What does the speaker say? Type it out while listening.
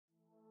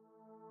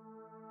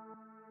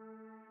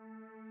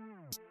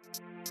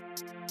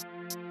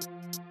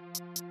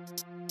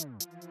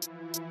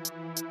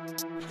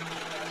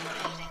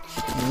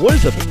What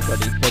is up,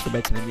 everybody? Welcome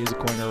back to the Music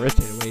Corner.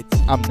 Rotator Weights.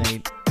 I'm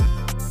Nate.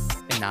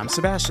 And I'm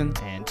Sebastian.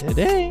 And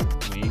today,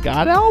 we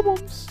got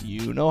albums.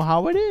 You know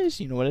how it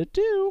is. You know what to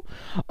do.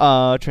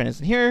 Trent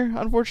isn't here,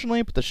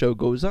 unfortunately, but the show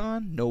goes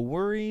on. No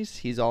worries.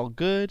 He's all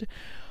good.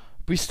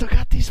 We still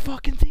got these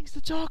fucking things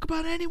to talk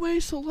about anyway,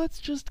 so let's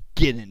just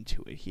get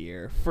into it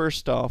here.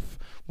 First off,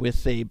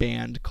 with a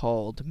band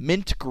called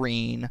Mint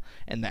Green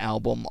and the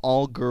album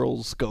All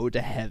Girls Go to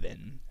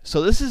Heaven.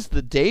 So this is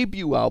the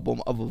debut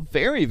album of a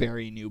very,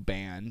 very new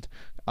band,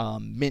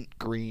 Mint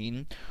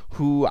Green,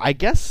 who I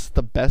guess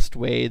the best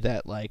way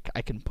that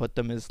I can put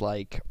them is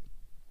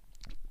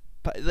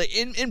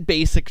in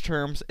basic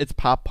terms, it's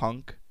pop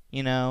punk,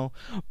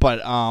 but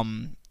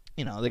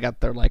they got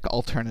their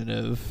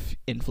alternative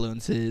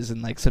influences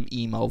and some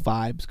emo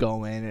vibes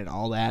going and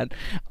all that.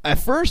 At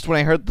first, when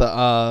I heard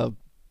the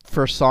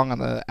first song on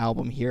the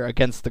album here,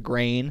 Against the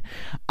Grain,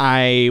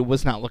 I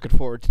was not looking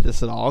forward to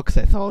this at all because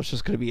I thought it was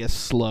just going to be a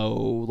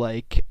slow,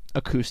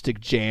 acoustic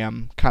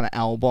jam kind of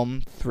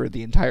album through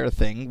the entire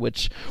thing,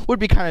 which would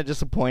be kind of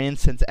disappointing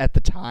since at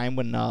the time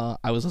when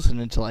I was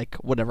listening to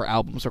whatever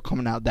albums were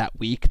coming out that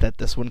week that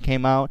this one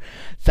came out,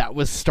 that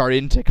was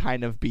starting to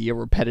kind of be a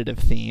repetitive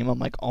theme. I'm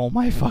like, oh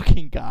my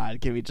fucking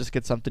god, can we just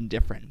get something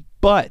different?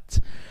 But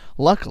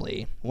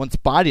luckily, once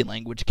Body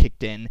Language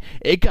kicked in,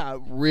 it got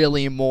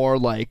really more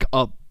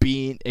upbeat.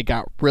 It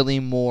got really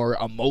more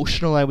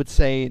emotional, I would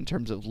say, in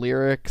terms of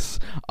lyrics.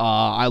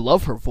 I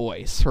love her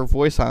voice. Her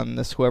voice on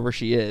this, whoever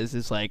she is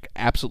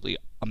absolutely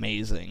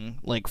amazing,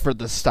 for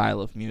the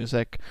style of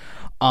music.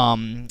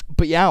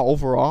 But yeah,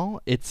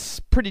 overall, it's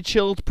pretty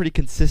chilled, pretty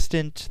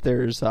consistent.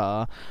 There's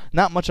not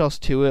much else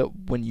to it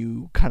when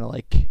you kind of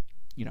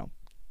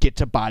get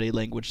to Body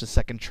Language, the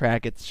second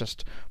track. It's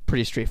just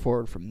pretty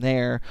straightforward from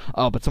there.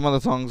 But some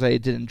other songs I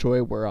did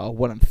enjoy were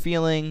What I'm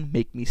Feeling,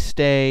 Make Me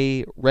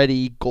Stay,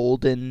 Ready,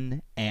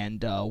 Golden,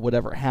 and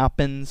Whatever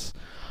Happens.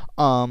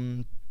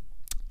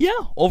 Yeah,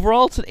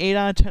 overall it's an 8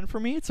 out of 10 for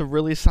me. It's a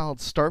really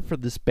solid start for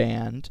this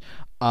band.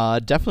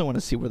 Definitely want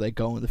to see where they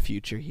go in the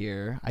future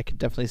here. I could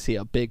definitely see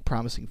a big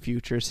promising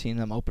future, seeing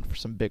them open for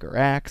some bigger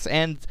acts,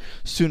 and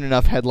soon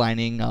enough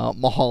headlining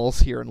Mahal's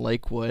here in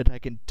Lakewood. I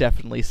can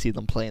definitely see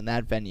them playing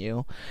that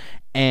venue.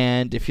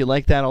 And if you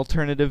like that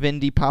alternative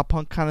indie pop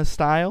punk kind of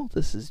style,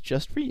 this is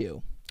just for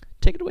you.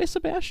 Take it away,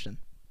 Sebastian.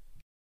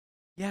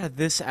 Yeah,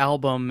 this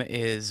album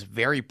is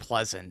very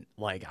pleasant.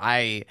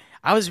 I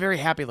was very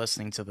happy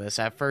listening to this.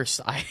 At first,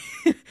 I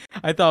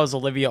I thought it was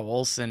Olivia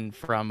Olson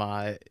from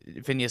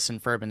Phineas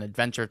and Ferb and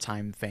Adventure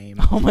Time fame.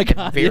 Oh my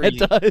god, yeah, it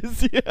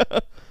does. Yeah.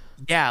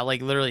 Yeah,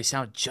 literally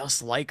sound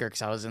just like her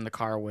because I was in the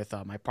car with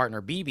my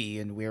partner BB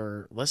and we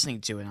were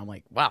listening to it and I'm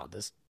like, wow,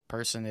 this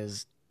person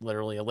is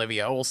literally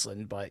Olivia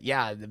Olson. But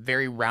yeah, the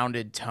very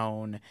rounded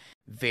tone,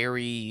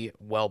 very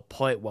well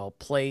put, well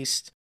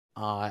placed.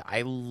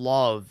 I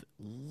love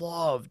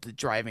the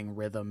driving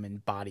rhythm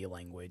and Body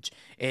Language.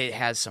 It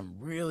has some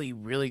really,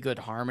 really good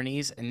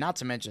harmonies, and not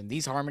to mention,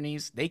 these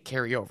harmonies, they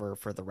carry over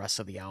for the rest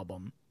of the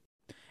album.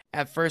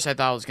 At first, I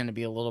thought it was going to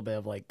be a little bit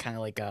of kind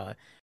of a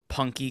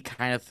punky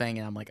kind of thing,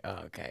 and I'm like,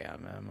 oh, okay,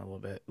 I'm a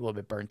little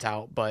bit burnt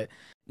out, but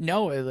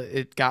no,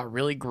 it got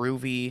really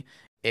groovy.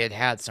 It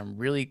had some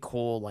really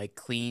cool,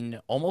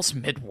 clean, almost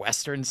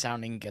Midwestern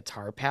sounding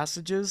guitar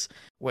passages,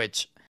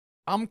 which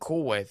I'm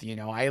cool with.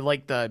 I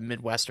like the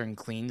Midwestern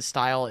clean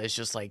style. It's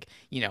just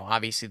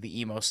obviously the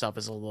emo stuff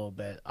is a little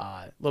bit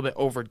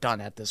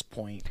overdone at this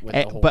point with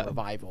the whole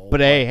revival.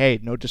 But hey,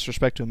 no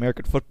disrespect to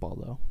American football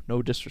though.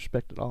 No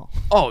disrespect at all.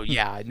 Oh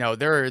yeah, no,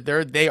 they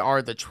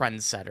are the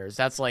trendsetters.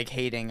 That's like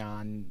hating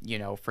on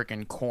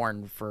freaking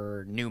Korn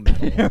for new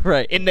metal.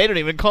 Right, and they don't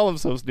even call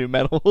themselves new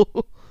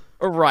metal.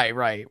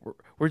 Right.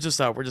 We're just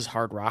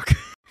hard rock.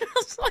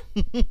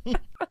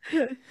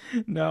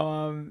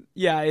 No,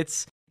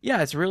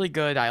 it's really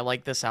good. I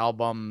like this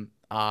album.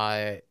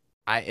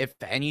 If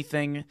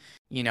anything,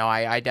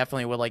 I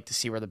definitely would like to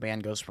see where the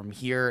band goes from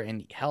here.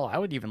 And hell, I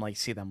would even like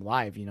to see them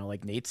live.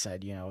 Like Nate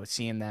said,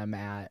 seeing them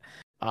at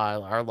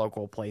our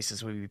local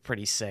places would be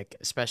pretty sick.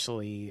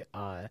 Especially,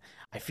 I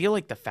feel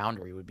like the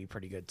Foundry would be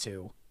pretty good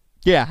too.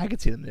 Yeah, I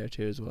could see them there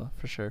too as well,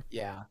 for sure.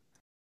 Yeah.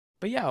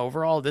 But yeah,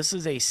 overall, this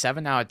is a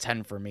 7 out of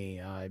 10 for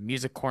me.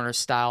 Music Corner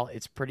style,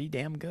 it's pretty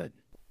damn good.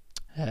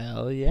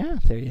 Hell yeah,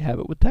 there you have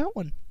it with that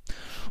one.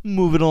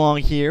 Moving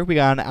along here, we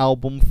got an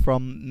album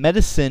from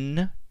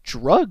Medicine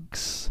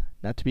Drugs.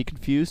 Not to be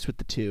confused with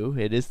the two.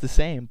 It is the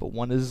same, but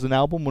one is an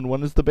album and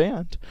one is the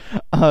band.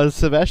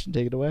 Sebastian,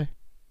 take it away.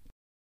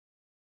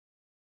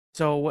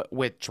 So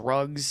with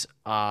Drugs,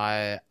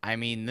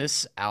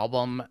 this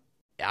album,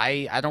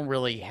 I don't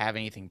really have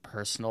anything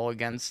personal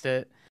against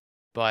it,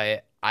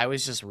 but I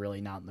was just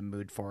really not in the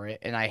mood for it.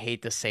 And I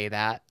hate to say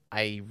that.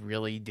 I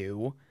really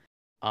do.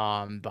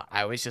 But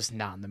I was just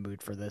not in the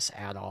mood for this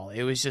at all.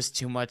 It was just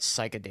too much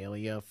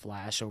psychedelia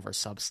flash over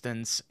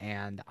substance,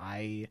 and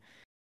I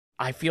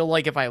feel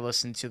like if I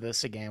listened to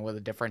this again with a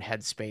different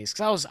headspace,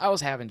 because I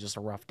was having just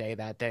a rough day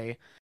that day.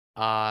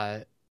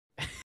 Yeah,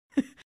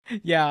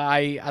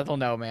 I don't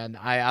know, man.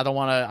 I don't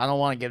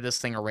wanna give this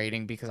thing a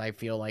rating because I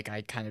feel like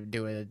I kind of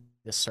do a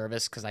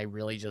disservice because I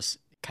really just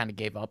kind of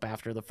gave up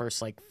after the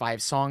first like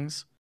 5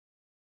 songs.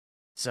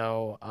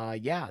 So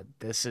yeah,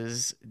 this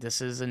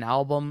is an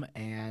album,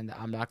 and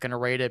I'm not gonna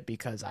rate it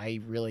because I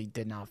really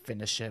did not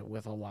finish it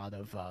with a lot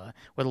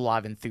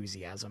of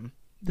enthusiasm.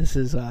 This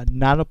is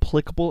not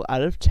applicable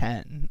out of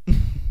 10,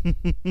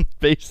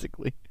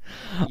 basically.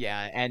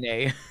 Yeah,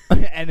 NA.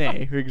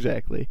 NA,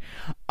 exactly.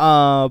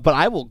 But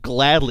I will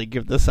gladly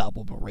give this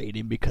album a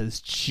rating because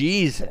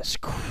Jesus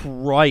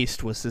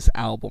Christ was this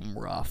album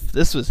rough.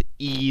 This was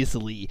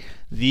easily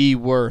the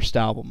worst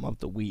album of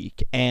the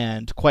week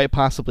and quite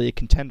possibly a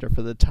contender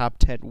for the top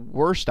 10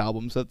 worst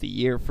albums of the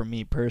year for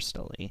me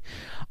personally.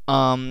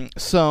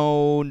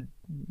 So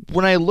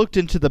when I looked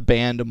into the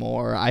band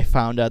more, I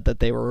found out that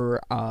they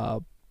were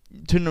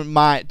to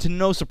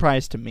no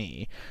surprise to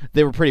me,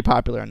 they were pretty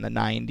popular in the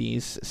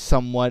 90s,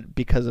 somewhat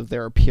because of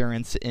their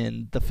appearance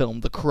in the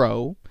film The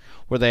Crow,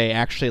 where they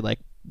actually like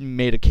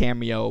made a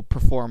cameo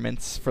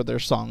performance for their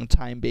song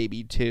Time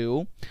Baby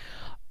 2.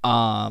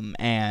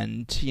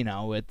 And you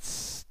know,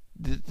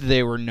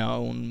 they were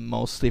known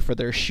mostly for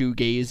their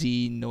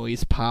shoegazy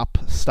noise pop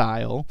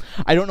style.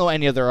 I don't know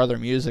any of their other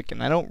music,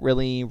 and I don't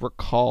really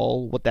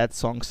recall what that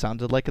song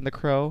sounded like in The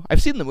Crow.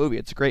 I've seen the movie;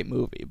 it's a great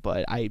movie,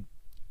 but I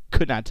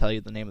could not tell you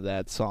the name of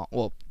that song.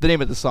 Well, the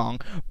name of the song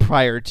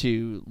prior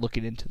to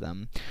looking into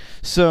them.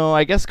 So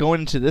I guess going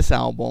into this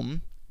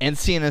album and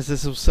seeing as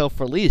this was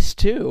self-released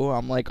too,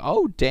 I'm like,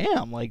 oh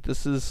damn! Like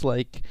this is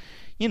like,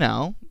 you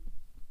know,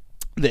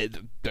 they're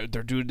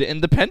doing the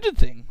independent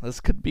thing. This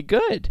could be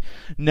good.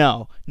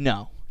 No.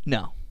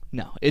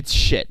 It's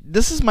shit.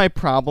 This is my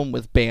problem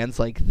with bands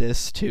like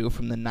this too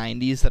from the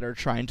 90s that are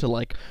trying to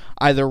like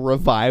either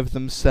revive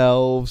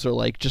themselves or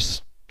like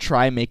just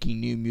try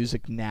making new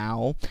music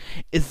now,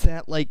 is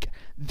that like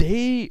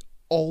they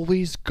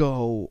always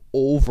go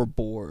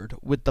overboard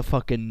with the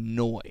fucking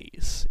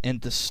noise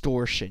and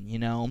distortion, you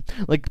know?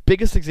 Like,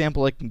 biggest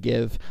example I can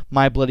give,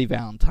 My Bloody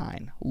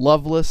Valentine.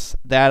 Loveless,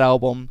 that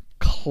album,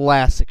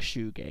 classic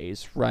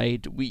shoegaze,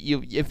 right?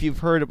 If you've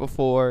heard it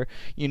before,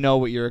 you know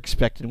what you're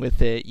expecting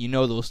with it. You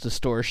know those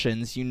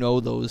distortions. You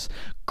know those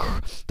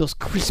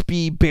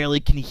crispy, barely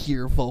can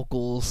hear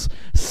vocals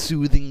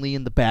soothingly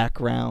in the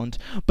background.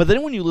 But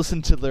then when you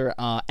listen to their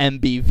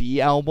MBV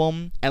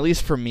album, at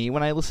least for me,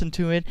 when I listen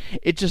to it,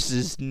 it just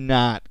does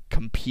not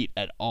compete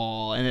at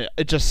all, and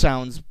it just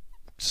sounds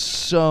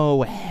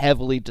so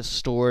heavily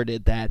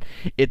distorted that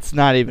it's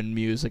not even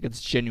music,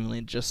 it's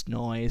genuinely just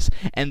noise,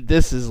 and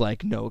this is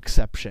like no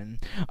exception.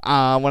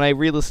 When I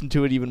re-listened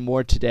to it even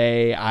more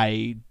today,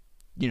 I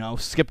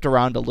skipped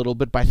around a little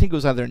bit, but I think it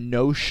was either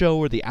No Show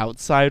or The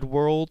Outside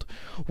World,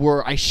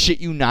 where I shit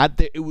you not,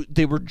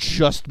 they were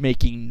just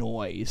making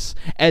noise,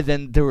 and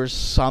then there was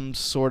some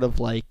sort of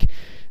like,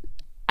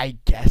 I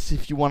guess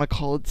if you want to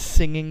call it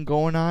singing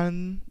going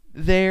on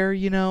there,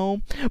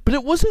 but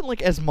it wasn't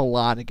like as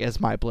melodic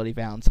as My Bloody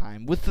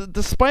Valentine.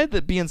 Despite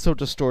it being so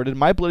distorted,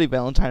 My Bloody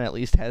Valentine at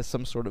least has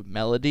some sort of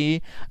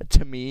melody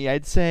to me,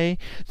 I'd say.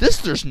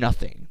 There's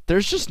nothing.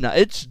 There's just no.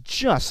 It's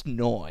just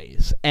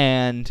noise.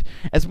 And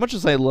as much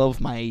as I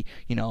love my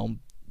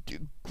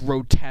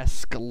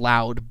grotesque,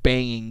 loud,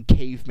 banging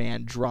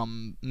caveman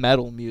drum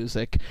metal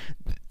music,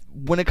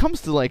 when it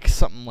comes to like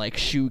something like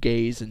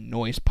shoegaze and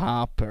noise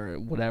pop or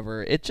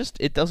whatever, it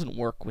doesn't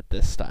work with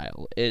this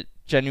style. It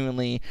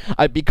genuinely,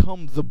 I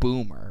become the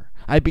boomer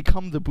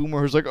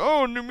who's like,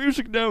 oh, new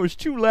music now is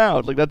too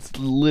loud. Like, that's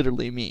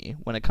literally me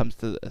when it comes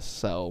to this.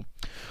 So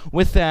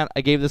with that,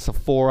 I gave this a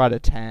 4 out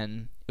of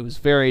 10. It was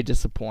very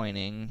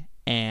disappointing,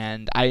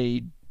 and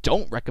I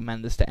don't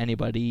recommend this to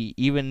anybody,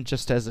 even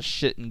just as a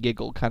shit and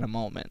giggle kind of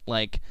moment.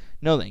 Like,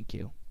 no thank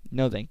you.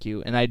 No thank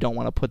you. And I don't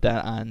want to put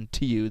that on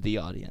to you, the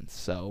audience.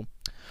 So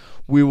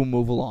we will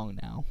move along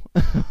now.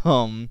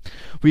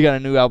 We got a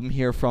new album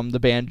here from the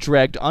band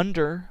Dragged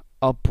Under,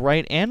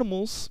 Upright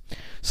Animals.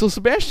 So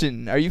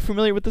Sebastian, are you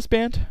familiar with this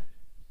band?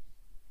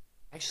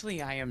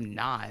 Actually, I am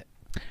not.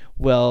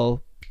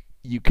 Well,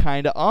 you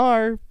kind of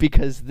are,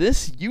 because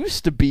this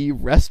used to be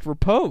Rest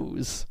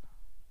Repose.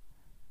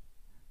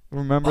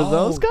 Remember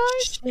those guys?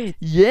 Shit.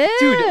 Yeah.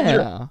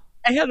 Dude,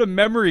 I had a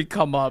memory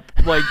come up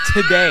like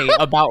today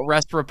about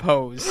Rest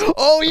Repose.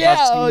 Oh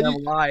yeah, seeing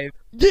them live.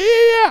 Yeah.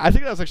 I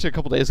think that was actually a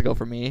couple days ago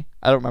for me.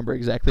 I don't remember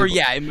exactly. Or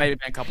yeah, it might have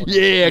been a couple.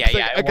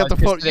 Yeah, I got the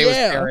photo. Today was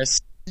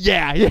Paris.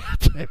 Yeah,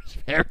 today was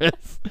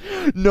Paris.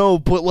 No,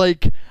 but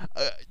like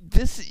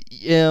this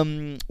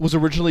was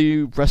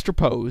originally Rest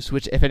Repose,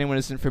 which, if anyone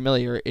isn't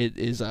familiar, it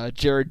is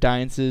Jared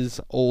Dines'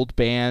 old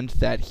band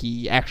that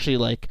he actually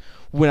like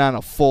went on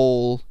a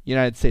full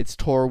United States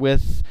tour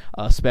with.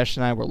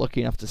 Sebastian and I were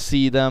lucky enough to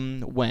see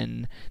them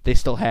when they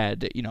still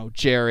had,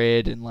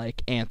 Jared and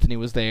like Anthony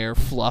was there,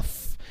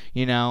 Fluff,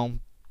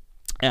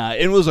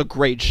 It was a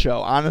great show.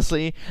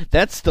 Honestly,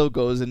 that still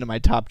goes into my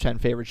top 10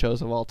 favorite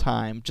shows of all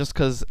time just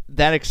because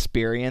that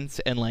experience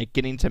and like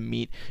getting to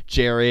meet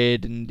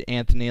Jared and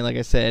Anthony, like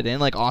I said,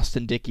 and like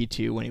Austin Dickey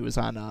too when he was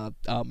on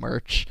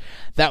merch.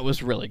 That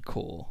was really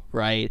cool,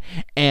 right?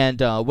 And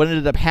what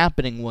ended up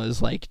happening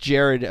was like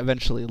Jared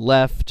eventually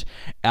left,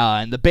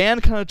 and the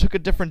band kind of took a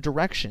different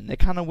direction. They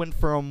kind of went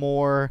for a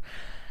more,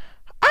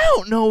 I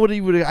don't know what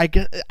he would, I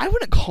guess, I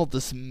wouldn't call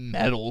this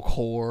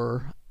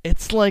metalcore.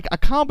 It's like a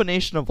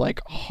combination of like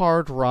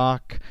hard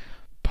rock,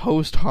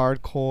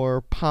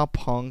 post-hardcore, pop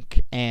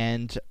punk,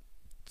 and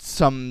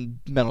some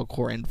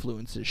metalcore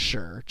influences,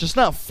 sure. Just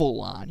not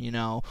full on, you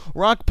know.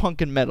 Rock, punk,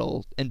 and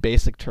metal, in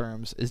basic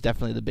terms, is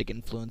definitely the big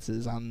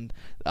influences on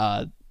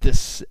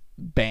this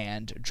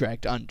band,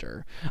 Dragged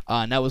Under.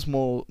 And that was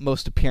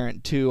most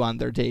apparent, too, on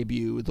their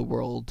debut, The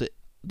World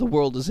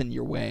Is In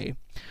Your Way,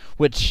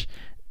 which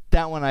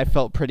that one I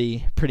felt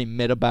pretty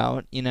mid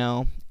about, you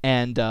know.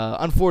 And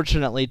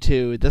unfortunately,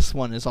 too, this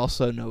one is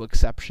also no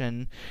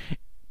exception.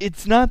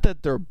 It's not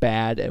that they're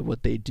bad at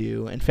what they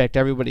do. In fact,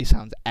 everybody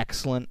sounds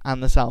excellent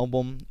on this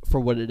album for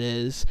what it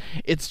is.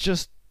 It's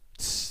just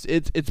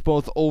it's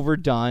both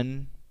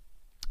overdone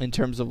in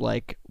terms of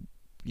like,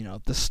 you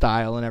know, the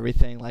style and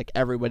everything. Like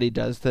everybody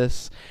does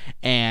this,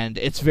 and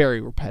it's very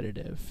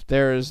repetitive.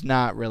 There's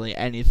not really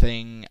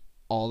anything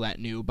all that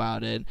new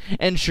about it.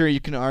 And sure,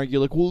 you can argue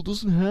like, well, it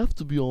doesn't have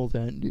to be all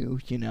that new,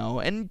 you know,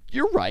 and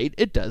you're right,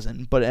 it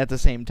doesn't. But at the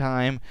same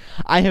time,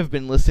 I have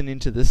been listening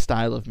to this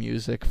style of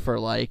music for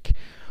like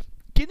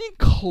getting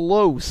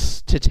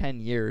close to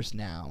 10 years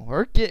now.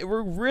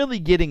 We're really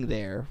getting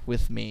there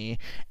with me,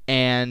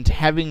 and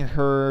having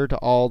heard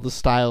all the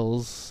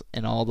styles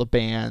and all the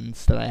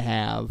bands that I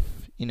have,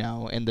 you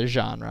know, in the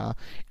genre,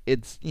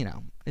 it's, you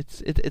know,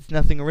 it's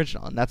nothing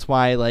original. And that's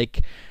why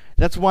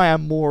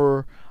I'm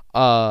more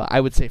I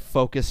would say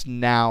focused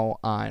now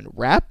on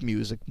rap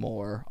music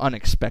more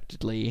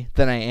unexpectedly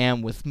than I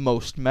am with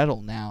most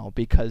metal now,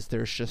 because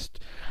there's just,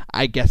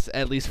 I guess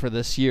at least for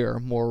this year,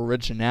 more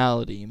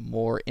originality,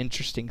 more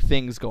interesting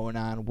things going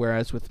on,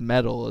 whereas with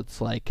metal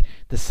it's like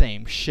the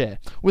same shit,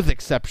 with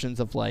exceptions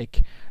of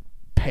like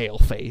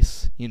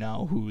Paleface, you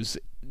know, who's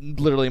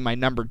literally my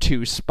number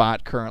 2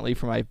 spot currently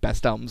for my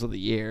best albums of the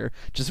year,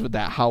 just with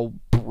that how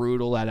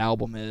brutal that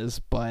album is.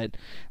 But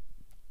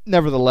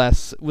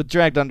nevertheless, with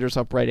Dragged Under's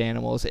Upright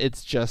Animals,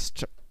 it's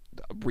just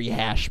a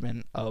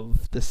rehashment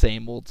of the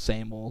same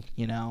old,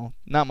 you know.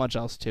 Not much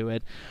else to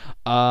it.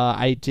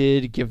 I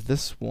did give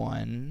this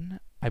one,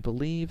 I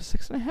believe,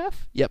 6.5?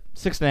 Yep,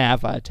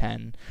 6.5 out of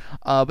 10.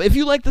 But if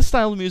you like this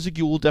style of music,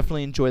 you will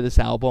definitely enjoy this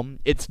album.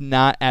 It's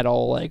not at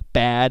all, like,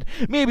 bad.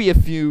 Maybe a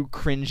few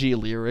cringy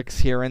lyrics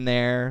here and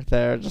there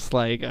that are just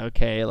like,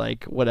 okay,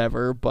 like,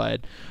 whatever.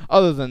 But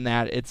other than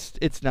that,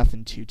 it's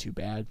nothing too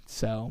bad.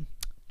 So,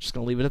 just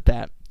gonna leave it at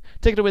that.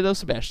 Take it away, though,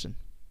 Sebastian.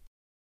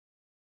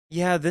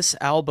 Yeah, this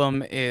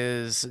album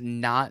is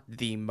not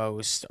the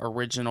most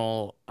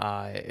original.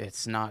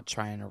 It's not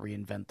trying to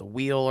reinvent the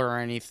wheel or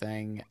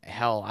anything.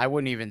 Hell, I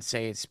wouldn't even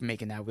say it's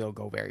making that wheel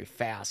go very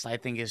fast. I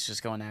think it's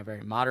just going at a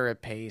very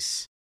moderate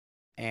pace.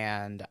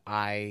 And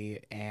I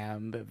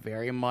am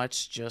very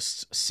much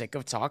just sick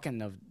of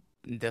talking of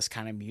this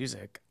kind of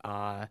music.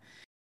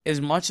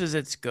 As much as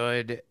it's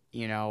good,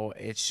 you know,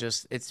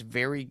 it's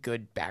very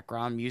good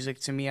background music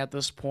to me at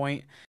this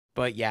point.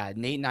 But yeah,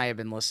 Nate and I have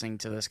been listening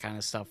to this kind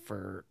of stuff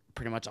for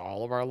pretty much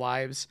all of our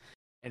lives.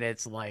 And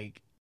it's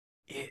like,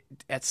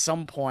 at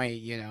some point,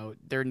 you know,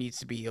 there needs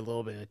to be a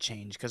little bit of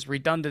change, because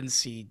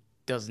redundancy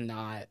does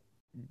not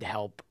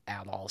help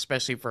at all,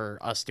 especially for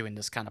us doing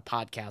this kind of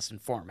podcast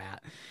and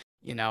format,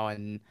 you know.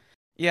 And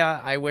yeah,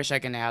 I wish I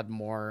can add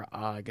more.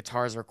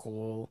 Guitars are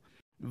cool.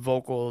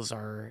 Vocals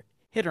are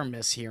hit or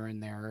miss here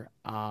and there.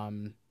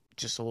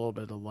 Just a little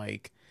bit of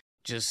like,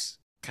 just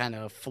kind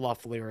of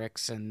fluff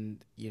lyrics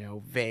and, you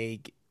know,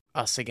 vague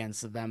us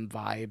against them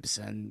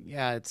vibes. And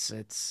yeah, it's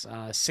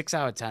 6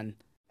 out of 10.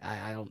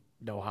 I don't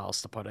know how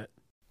else to put it.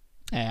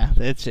 Yeah,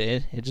 that's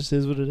it. It just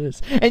is what it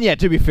is. And yeah,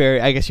 to be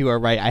fair, I guess you are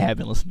right. I have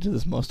been listening to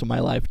this most of my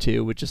life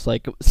too, with just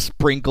like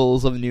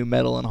sprinkles of new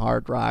metal and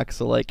hard rock.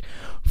 So like,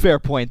 fair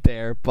point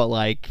there. But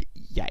like,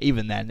 yeah,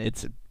 even then,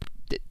 it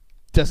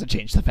doesn't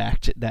change the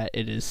fact that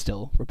it is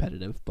still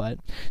repetitive. But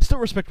still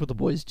respect what the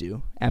boys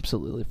do.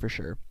 Absolutely, for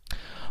sure.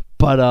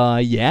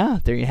 But yeah,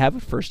 there you have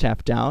it. First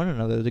half down,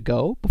 another to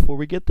go. Before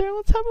we get there,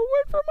 let's have a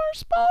word from our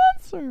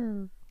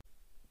sponsor.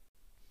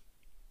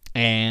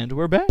 And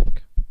we're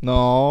back.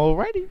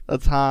 Alrighty,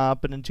 let's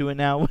hop into it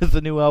now with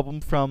the new album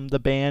from the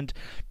band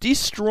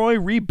Destroy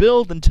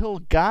Rebuild Until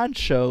God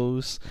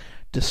Shows.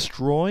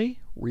 Destroy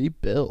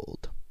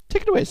Rebuild.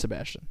 Take it away,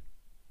 Sebastian.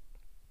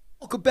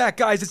 Welcome back,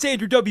 guys. It's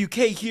Andrew WK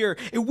here,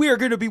 and we're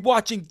going to be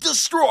watching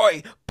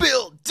Destroy,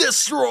 Build,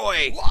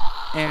 Destroy.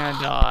 And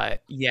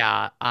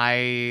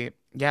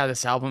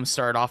this album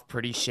started off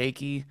pretty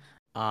shaky.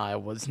 I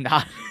was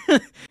not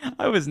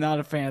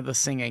a fan of the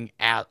singing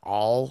at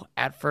all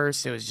at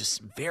first. It was just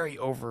very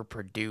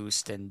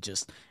overproduced and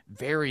just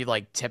very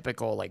like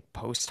typical like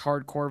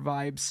post-hardcore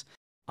vibes.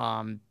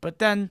 But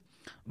then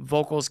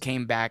vocals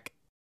came back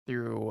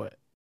through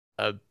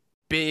a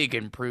big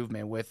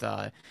improvement with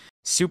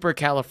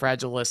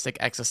Supercalifragilistic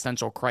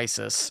Existential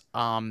Crisis.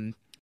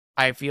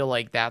 I feel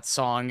like that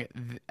song,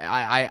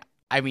 I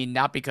mean,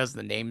 not because of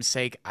the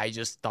namesake, I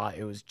just thought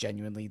it was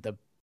genuinely the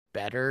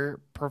better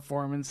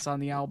performance on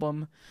the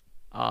album.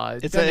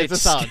 It's a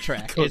solid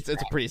track. It's a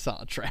pretty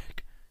solid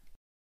track.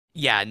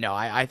 Yeah, no,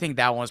 I think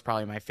that one was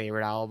probably my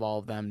favorite out of all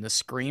of them. The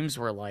screams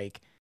were like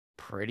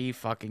pretty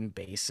fucking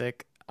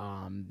basic.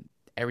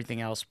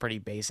 Everything else pretty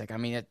basic. I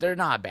mean, they're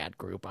not a bad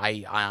group.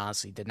 I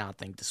honestly did not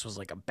think this was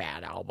like a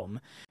bad album.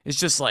 It's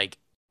just like,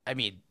 I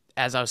mean,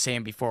 as I was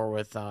saying before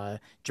with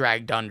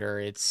Dragged Under,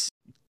 it's,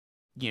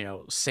 you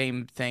know,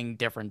 same thing,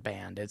 different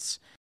band. It's,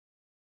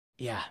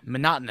 yeah,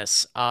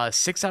 monotonous.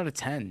 6 out of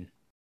 10.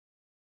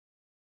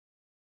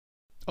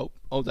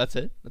 Oh, that's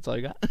it? That's all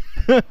you got?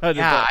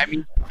 Yeah, I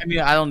mean,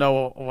 I don't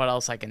know what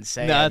else I can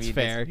say. No, that's mean,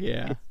 fair.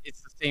 Yeah,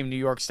 it's the same New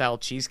York style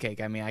cheesecake.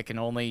 I mean, I can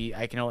only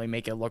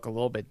make it look a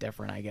little bit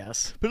different, I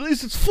guess. but at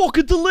least it's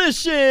fucking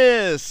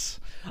delicious.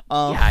 Yeah,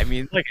 I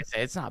mean, like I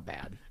say, it's not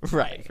bad.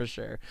 Right, for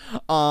sure.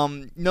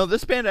 No,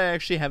 this band I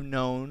actually have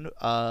known,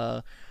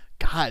 God,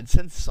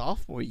 since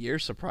sophomore year.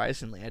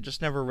 Surprisingly, I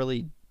just never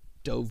really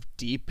dove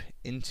deep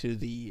into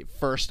the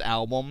first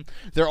album,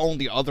 their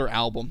only other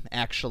album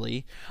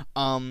actually.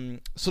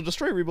 So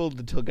Destroy, Rebuild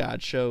Until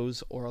God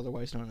Shows, or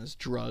otherwise known as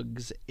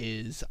Drugs,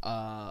 is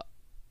I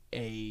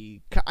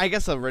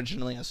guess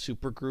originally a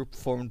supergroup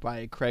formed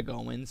by Craig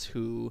Owens,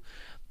 who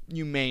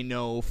you may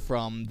know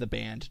from the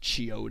band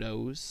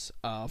Chiodos,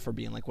 for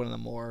being like one of the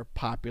more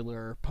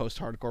popular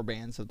post-hardcore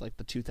bands of like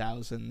the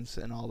 2000s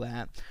and all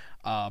that.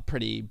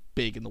 Pretty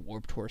big in the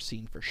Warped Tour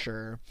scene for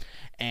sure.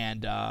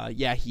 And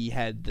yeah, he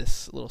had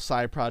this little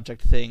side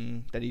project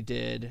thing that he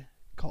did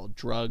called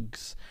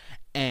Drugs.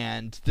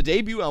 And the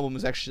debut album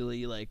is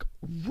actually like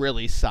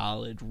really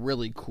solid,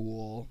 really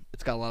cool.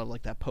 It's got a lot of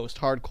like that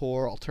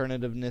post-hardcore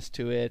alternativeness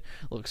to it,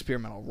 a little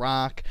experimental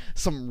rock,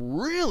 some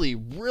really,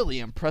 really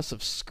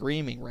impressive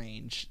screaming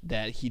range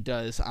that he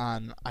does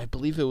on, I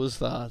believe it was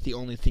the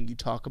Only Thing You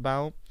Talk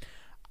About.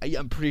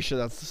 I'm pretty sure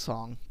that's the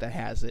song that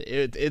has it.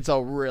 It's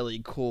a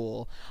really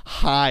cool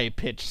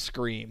high-pitched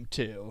scream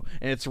too,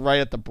 and it's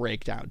right at the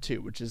breakdown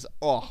too, which is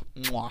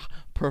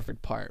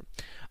perfect part.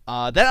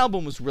 That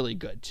album was really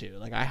good too.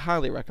 Like, I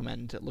highly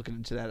recommend looking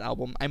into that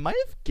album. I might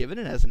have given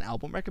it as an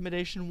album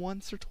recommendation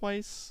once or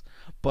twice,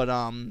 but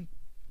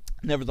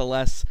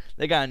nevertheless,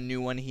 they got a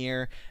new one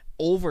here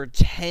over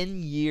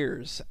 10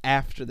 years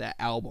after that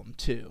album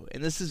too,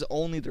 and this is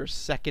only their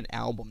second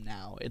album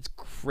now. It's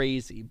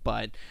crazy,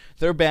 but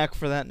they're back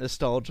for that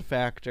nostalgia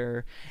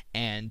factor.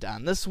 And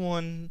on this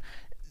one,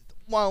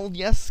 while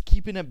yes,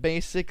 keeping it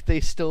basic, they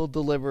still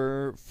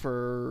deliver.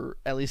 For,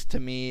 at least to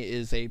me,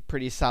 is a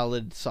pretty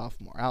solid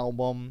sophomore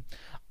album.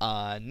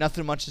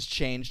 Nothing much has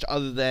changed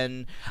other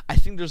than I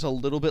think there's a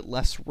little bit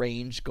less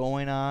range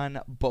going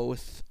on,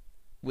 both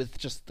with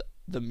just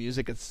the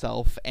music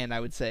itself and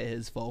I would say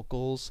his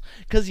vocals.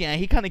 Because, yeah,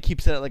 he kind of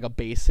keeps it at like a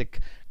basic,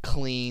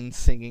 clean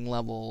singing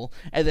level,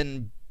 and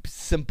then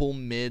simple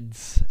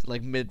mids,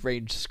 like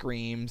mid-range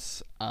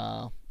screams,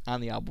 on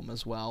the album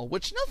as well,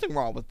 which nothing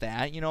wrong with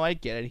that. You know, I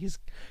get it. He's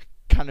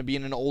kind of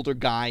being an older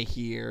guy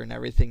here and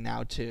everything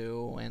now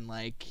too, and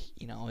like,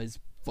 you know, his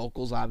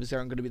vocals obviously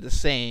aren't going to be the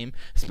same,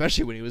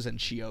 especially when he was in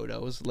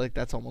Chiodos. Like,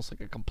 that's almost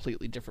like a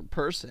completely different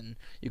person,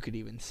 you could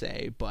even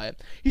say, but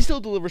he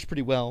still delivers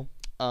pretty well.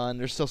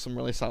 And there's still some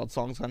really solid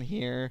songs on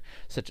here,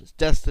 such as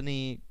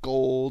Destiny,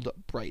 Gold,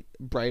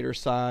 Brighter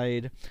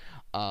Side,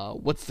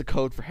 What's the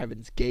Code for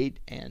Heaven's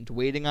Gate, and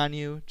Waiting on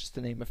You, just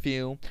to name a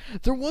few.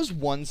 There was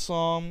one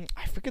song,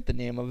 I forget the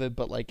name of it,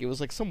 but like it was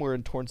like somewhere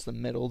in towards the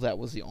middle. That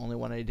was the only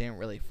one I didn't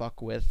really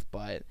fuck with,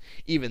 but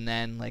even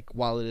then, like,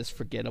 while it is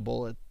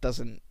forgettable, it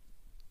doesn't,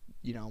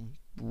 you know,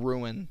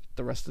 ruin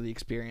the rest of the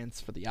experience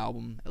for the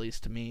album, at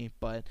least to me.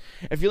 But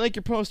if you like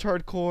your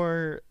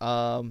post-hardcore,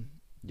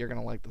 you're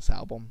gonna like this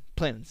album,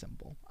 plain and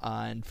simple.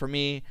 And for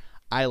me,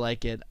 I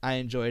like it. I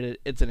enjoyed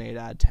it. It's an 8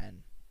 out of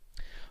 10.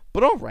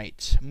 But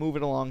alright,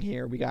 moving along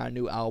here, we got a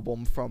new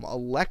album from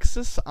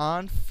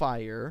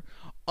Alexisonfire,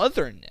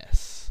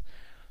 Otherness.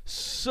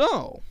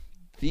 So,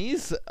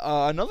 these,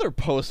 another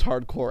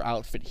post-hardcore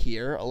outfit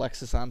here,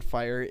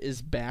 Alexisonfire,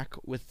 is back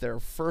with their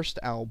first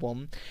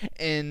album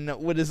in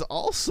what is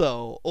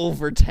also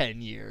over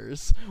 10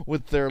 years,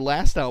 with their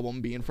last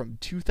album being from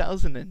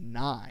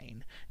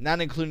 2009, not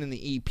including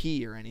the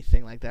EP or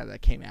anything like that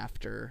that came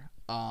after.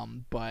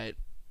 But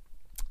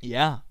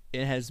yeah,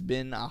 it has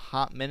been a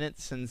hot minute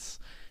since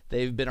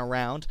they've been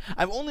around.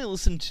 I've only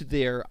listened to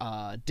their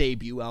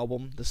debut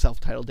album, the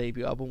self-titled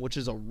debut album, which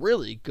is a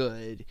really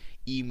good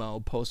emo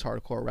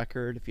post-hardcore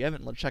record. If you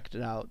haven't checked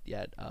it out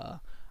yet, I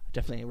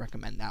definitely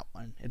recommend that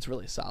one. It's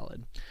really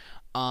solid.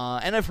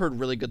 And I've heard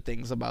really good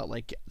things about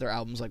like their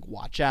albums like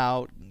Watch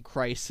Out and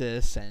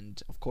Crisis,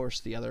 and of course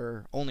the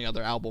only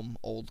other album,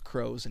 Old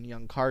Crows and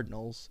Young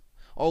Cardinals.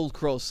 Old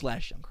Crows /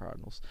 Young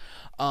Cardinals.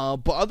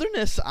 But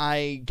Otherness,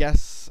 I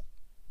guess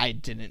I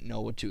didn't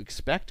know what to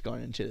expect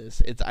going into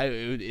this.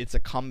 It's a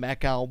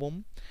comeback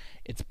album.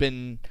 It's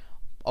been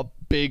a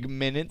big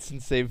minute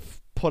since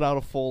they've put out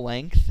a full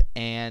length,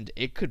 and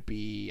it could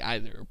be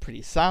either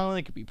pretty solid,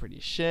 it could be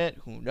pretty shit,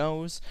 who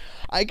knows.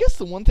 I guess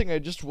the one thing I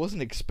just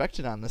wasn't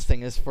expecting on this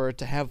thing is for it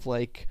to have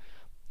like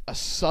a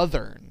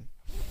southern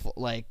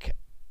like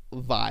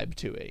vibe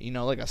to it,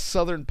 like a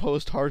southern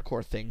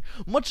post-hardcore thing,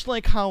 much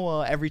like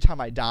how Every Time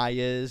I Die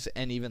is,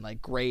 and even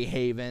like Grey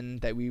Haven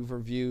that we've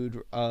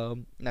reviewed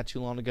not too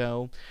long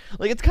ago.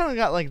 Like it's kind of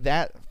got like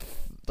that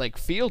like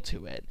feel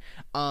to it,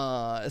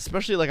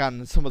 especially like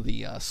on some of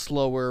the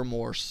slower,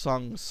 more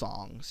sung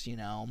songs,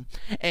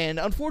 and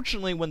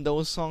unfortunately when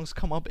those songs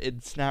come up,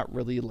 it's not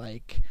really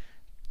like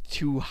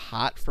too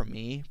hot for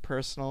me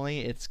personally.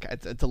 It's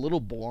a little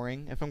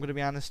boring, if I'm going to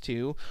be honest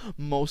too,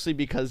 mostly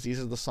because these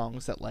are the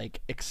songs that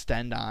like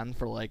extend on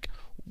for like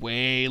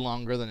way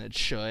longer than it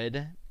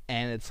should,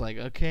 and it's like,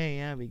 okay,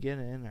 yeah, we get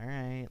it, all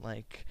right,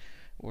 like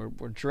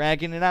we're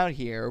dragging it out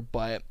here,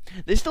 but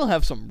they still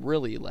have some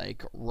really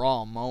like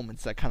raw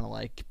moments that kind of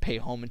like pay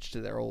homage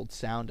to their old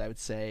sound, I would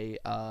say,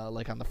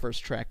 like on the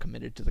first track,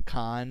 Committed to the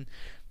Con.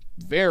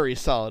 Very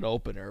solid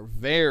opener,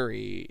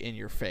 very in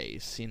your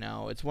face,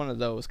 it's one of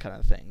those kind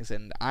of things,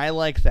 and I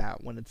like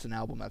that when it's an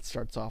album that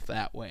starts off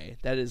that way.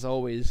 That is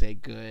always a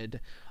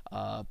good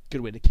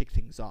way to kick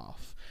things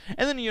off.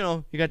 And then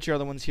you got your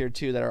other ones here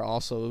too that are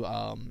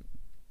also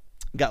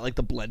got like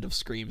the blend of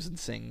screams and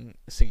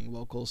singing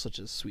vocals, such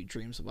as Sweet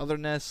Dreams of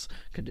Otherness,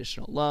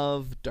 Conditional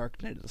Love,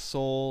 Dark Night of the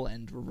Soul,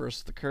 and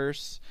Reverse the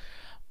Curse.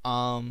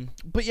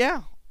 But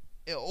yeah,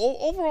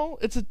 overall,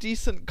 it's a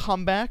decent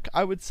comeback,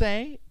 I would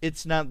say.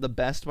 It's not the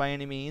best by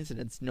any means, and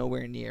it's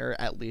nowhere near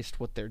at least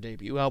what their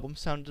debut album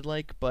sounded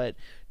like, but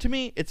to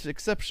me, it's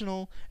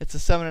exceptional. It's a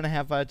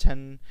 7.5 out of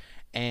 10,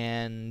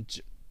 and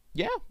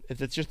yeah, if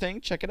that's your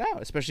thing, check it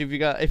out. Especially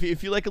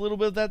if you like a little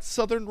bit of that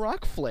southern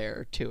rock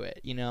flair to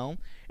it,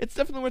 it's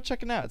definitely worth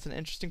checking out. It's an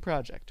interesting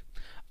project.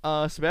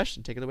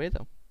 Sebastian, take it away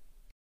though.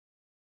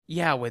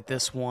 Yeah, with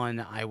this one,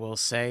 I will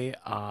say,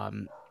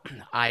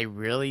 I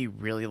really,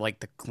 really like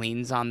the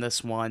cleans on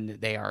this one.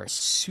 They are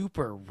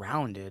super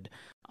rounded.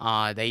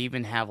 They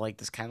even have like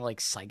this kind of like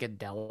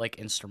psychedelic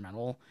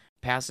instrumental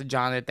passage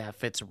on it that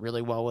fits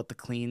really well with the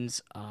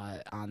cleans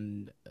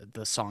on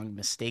the song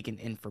Mistaken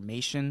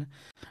Information.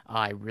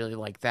 I really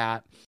like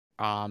that.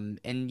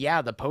 And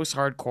yeah, the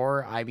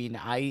post-hardcore, I mean,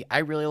 I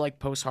really like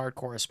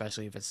post-hardcore,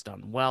 especially if it's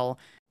done well.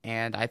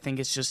 And I think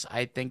this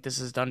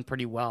is done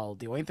pretty well.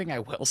 The only thing I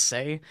will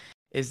say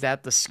is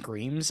that the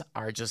screams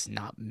are just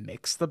not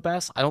mixed the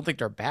best. I don't think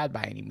they're bad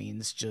by any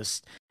means,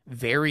 just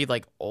very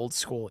like old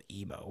school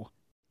emo.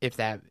 If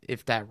that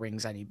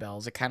rings any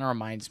bells. It kind of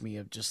reminds me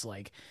of just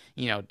like,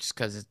 just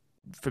because it's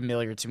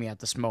familiar to me at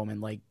this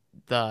moment, like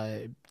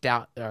the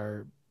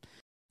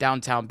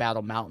Downtown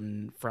Battle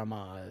Mountain from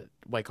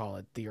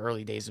the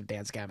early days of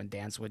Dance Gavin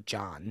Dance with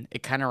John.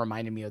 It kind of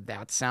reminded me of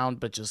that sound,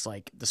 but just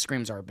like the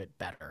screams are a bit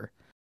better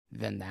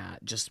than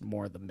that, just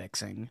more of the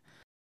mixing.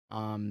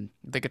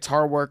 The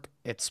guitar work,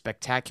 it's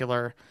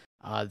spectacular.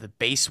 The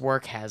bass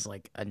work has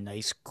like a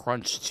nice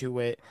crunch to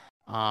it.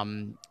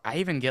 I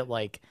even get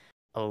like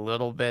a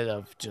little bit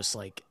of just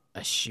like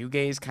a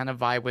shoegaze kind of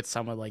vibe with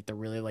some of like the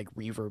really like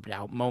reverbed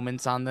out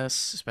moments on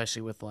this,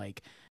 especially with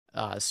like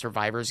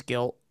Survivor's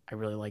Guilt. I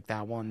really like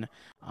that one.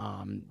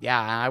 Yeah,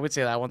 I would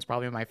say that one's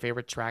probably my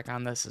favorite track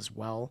on this as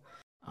well.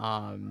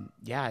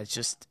 Yeah,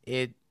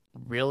 it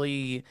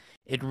really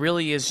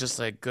is just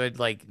a good,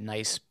 like,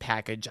 nice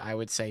package, I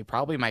would say.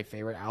 Probably my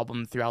favorite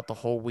album throughout the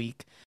whole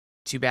week.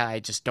 Too bad I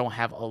just don't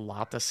have a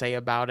lot to say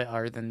about it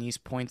other than these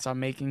points I'm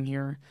making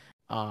here.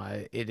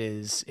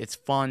 It's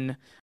fun.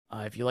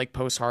 If you like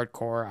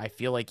post-hardcore, I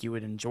feel like you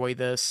would enjoy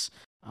this.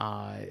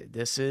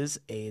 This is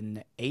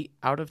an 8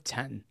 out of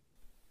 10.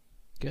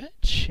 Good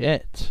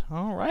shit.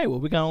 All right. Well,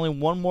 we got only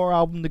one more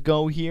album to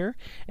go here,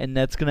 and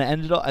that's gonna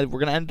end it. We're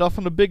gonna end it off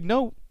on a big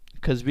note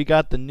because we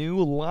got the new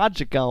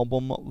Logic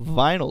album,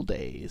 Vinyl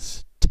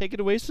Days. Take it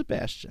away,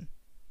 Sebastian.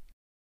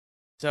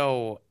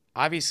 So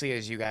obviously,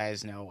 as you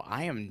guys know,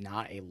 I am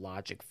not a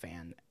Logic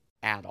fan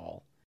at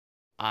all.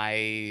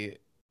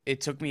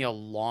 It took me a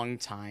long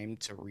time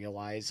to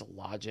realize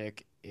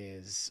Logic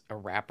is a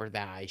rapper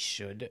that I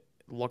should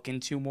look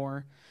into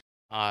more.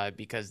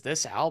 Because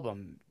this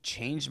album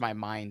changed my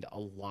mind a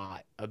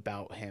lot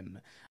about him.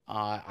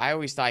 I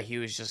always thought he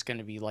was just going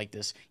to be like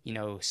this,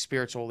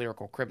 spiritual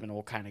lyrical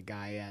criminal kind of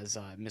guy, as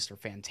Mr.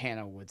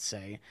 Fantano would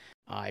say.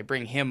 I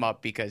bring him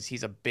up because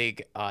he's a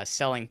big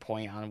selling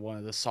point on one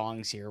of the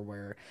songs here,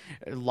 where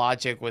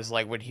Logic was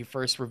like, when he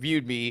first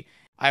reviewed me,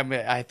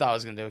 I thought I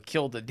was gonna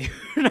kill the dude.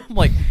 I'm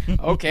like,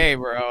 okay,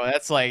 bro,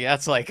 that's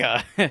that's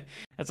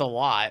a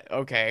lot.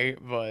 Okay,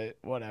 but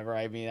whatever.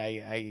 I mean,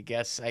 I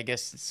guess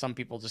some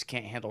people just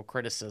can't handle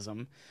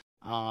criticism.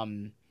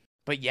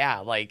 But yeah,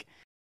 like,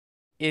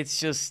 it's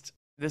just,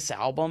 this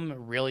album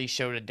really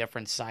showed a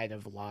different side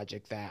of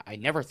Logic that I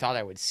never thought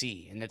I would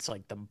see, and it's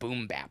like the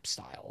boom bap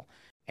style.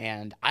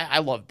 And I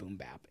love boom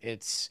bap.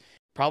 It's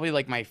probably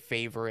like my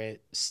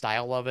favorite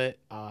style of it.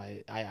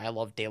 I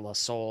love De La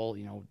Soul,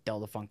 Del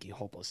the Funky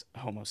Homo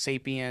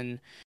Sapien.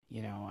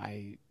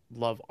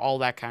 love all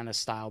that kind of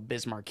style.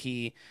 Biz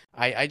Markie,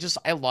 I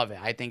love it.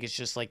 I think it's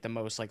just like the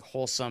most like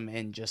wholesome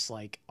and just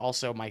like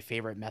also my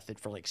favorite method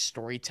for like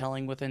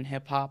storytelling within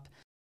hip hop.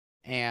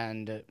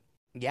 And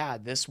yeah,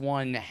 this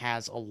one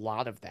has a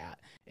lot of that.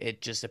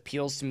 It just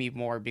appeals to me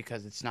more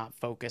because it's not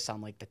focused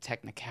on like the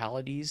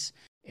technicalities.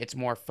 It's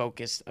more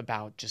focused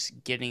about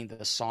just getting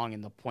the song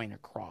and the point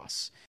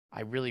across.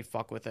 I really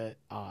fuck with it.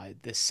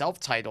 The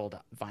self-titled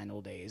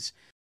Vinyl Days,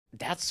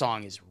 that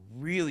song is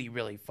really,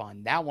 really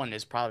fun. That one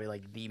is probably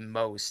like the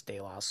most De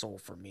La Soul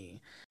for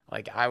me.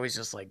 Like I was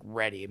just like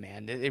ready,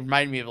 man. It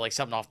reminded me of like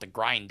something off the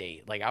grind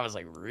date. Like I was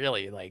like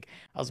really like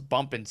I was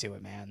bumping to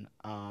it, man.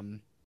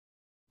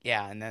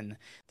 Yeah, and then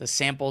the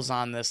samples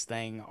on this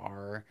thing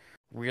are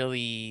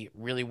really,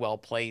 really well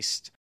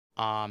placed.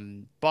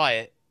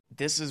 But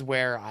this is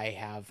where I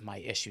have my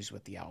issues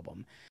with the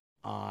album.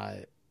 Uh,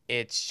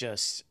 it's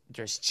just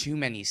there's too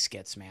many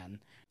skits, man.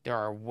 There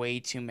are way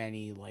too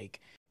many like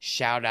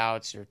shout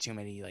outs or too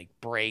many like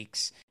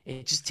breaks.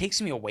 It just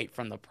takes me away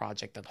from the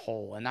project as a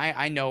whole. And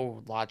I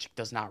know Logic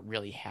does not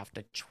really have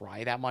to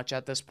try that much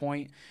at this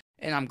point.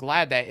 And I'm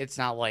glad that it's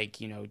not like,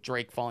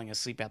 Drake falling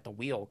asleep at the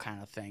wheel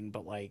kind of thing,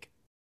 but like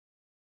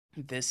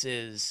this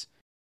is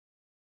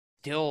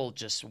still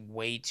just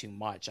way too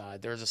much.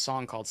 There's a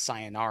song called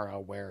Sayonara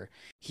where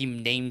he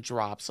name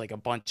drops like a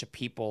bunch of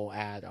people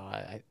at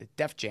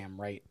Def Jam,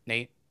 right,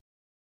 Nate?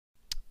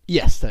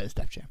 Yes, that is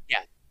Def Jam.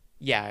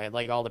 Yeah,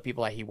 like all the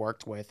people that he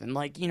worked with, and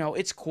like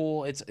it's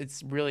cool.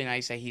 It's really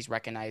nice that he's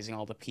recognizing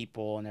all the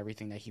people and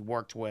everything that he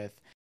worked with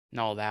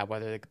and all that,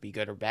 whether it could be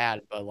good or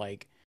bad. But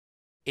like,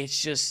 I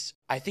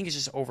think it's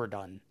just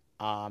overdone.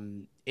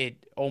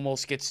 It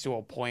almost gets to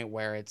a point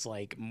where it's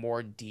like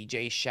more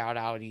DJ shout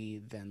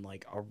outy than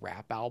like a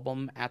rap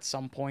album at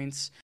some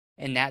points,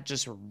 and that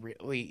just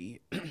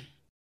really,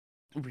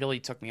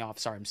 really took me off.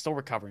 Sorry, I'm still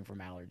recovering from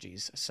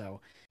allergies,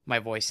 so my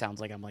voice sounds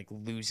like I'm like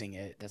losing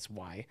it. That's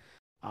why.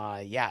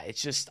 Yeah,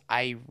 it's just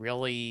I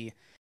really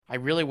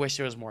wish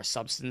there was more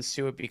substance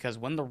to it because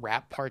when the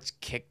rap parts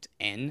kicked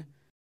in,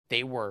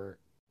 they were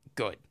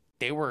good.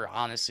 They were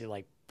honestly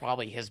like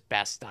probably his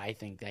best I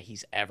think that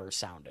he's ever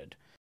sounded.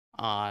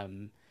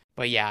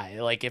 But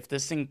yeah, like if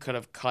this thing could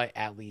have cut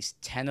at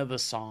least 10 of the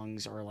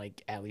songs or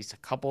like at least a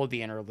couple of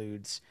the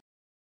interludes,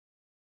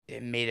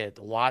 it made it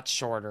a lot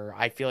shorter.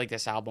 I feel like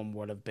this album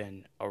would have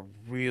been a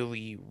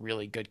really,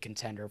 really good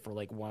contender for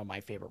like one of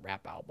my favorite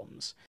rap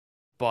albums.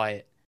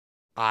 But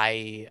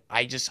I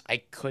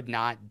could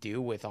not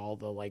do with all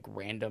the like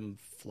random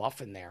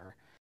fluff in there.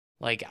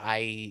 Like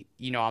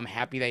I'm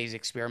happy that he's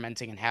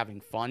experimenting and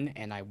having fun,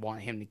 and I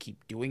want him to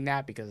keep doing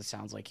that because it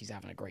sounds like he's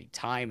having a great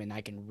time, and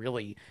I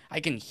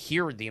can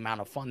hear the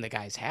amount of fun the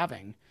guy's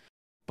having,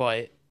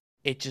 but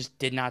it just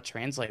did not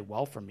translate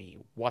well for me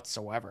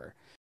whatsoever.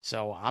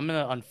 So I'm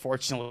gonna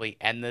unfortunately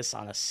end this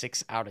on a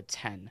 6 out of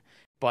 10,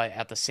 but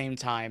at the same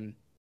time,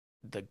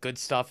 the good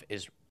stuff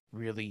is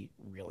really,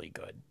 really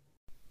good.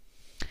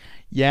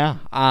 Yeah,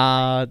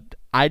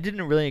 I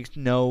didn't really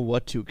know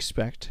what to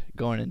expect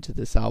going into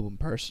this album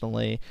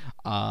personally.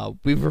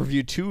 We've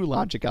reviewed 2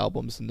 Logic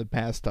albums in the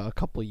past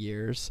couple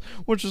years,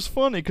 which is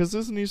funny because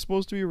isn't he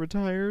supposed to be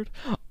retired?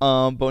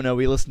 But no,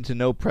 we listened to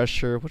No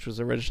Pressure, which was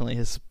originally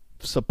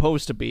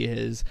supposed to be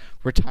his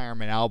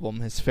retirement album,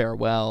 his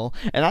farewell.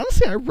 And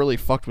honestly, I really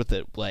fucked with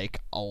it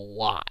like a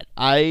lot.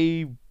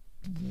 I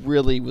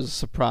really was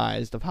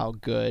surprised of how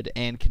good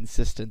and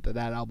consistent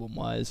that album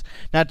was.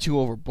 Not too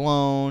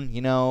overblown,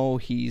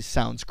 he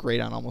sounds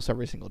great on almost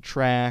every single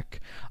track.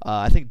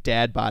 I think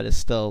Dad Bod is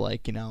still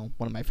like, one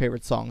of my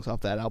favorite songs off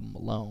that album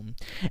alone.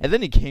 And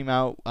then he came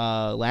out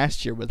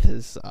last year with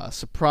his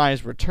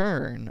surprise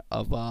return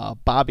of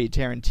Bobby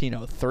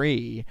Tarantino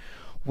 3,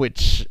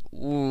 which,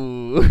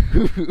 ooh,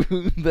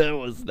 that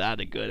was not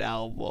a good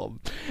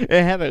album.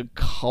 It had a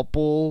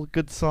couple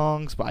good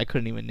songs, but I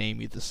couldn't even name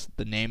you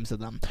the names of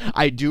them.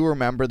 I do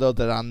remember, though,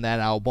 that on that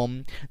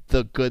album,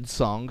 the good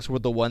songs were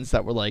the ones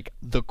that were, like,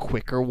 the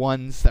quicker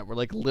ones that were,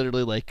 like,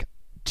 literally, like,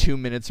 2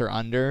 minutes or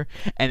under,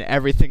 and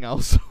everything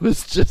else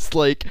was just,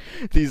 like,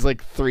 these,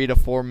 like, 3 to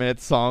 4 minute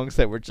songs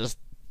that were just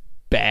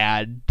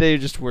bad. They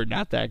just were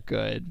not that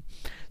good.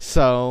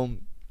 So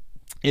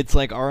it's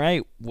like, all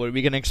right, what are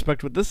we going to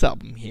expect with this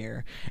album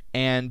here?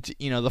 And,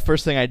 the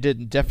first thing I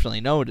did definitely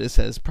notice,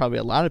 as probably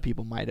a lot of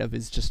people might have,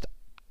 is just,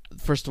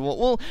 first of all,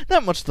 well,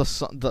 not much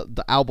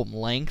the album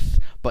length,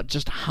 but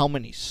just how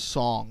many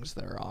songs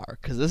there are.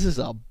 Because this is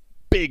a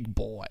big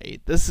boy.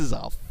 This is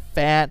a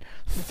fat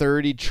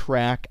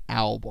 30-track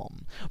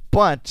album.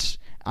 But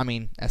I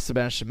mean, as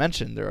Sebastian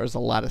mentioned, there is a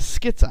lot of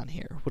skits on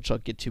here, which I'll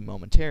get to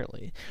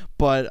momentarily.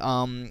 But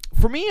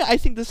for me, I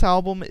think this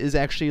album is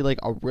actually like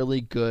a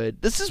really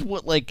good. This is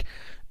what like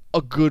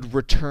a good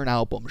return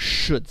album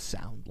should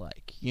sound like.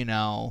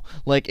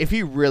 Like if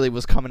he really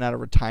was coming out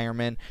of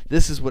retirement,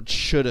 this is what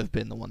should have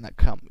been the one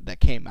that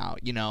came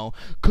out.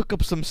 Cook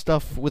up some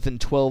stuff within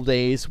 12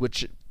 days,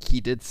 which he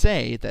did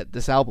say that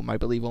this album, I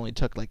believe, only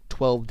took like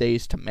 12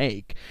 days to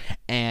make.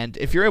 And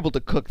if you're able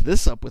to cook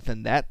this up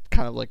within that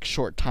kind of like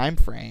short time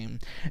frame,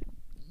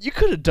 you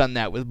could have done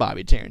that with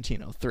Bobby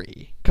Tarantino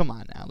 3. Come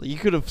on now. You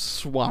could have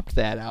swapped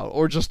that out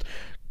or just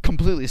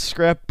completely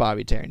scrapped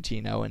Bobby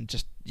Tarantino and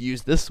just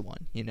used this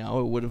one. It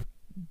would have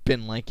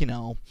been like,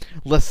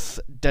 less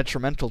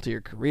detrimental to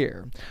your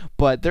career.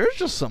 But there's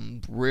just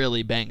some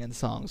really banging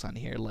songs on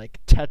here, like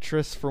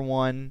Tetris for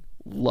one.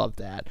 Love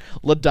that.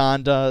 La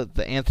Donda,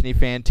 the Anthony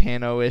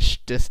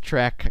Fantano-ish diss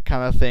track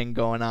kind of thing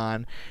going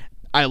on.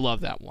 I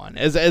love that one.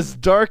 As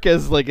dark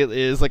as like it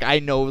is, like I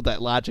know that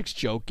Logic's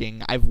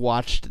joking. I've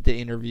watched the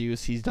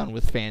interviews he's done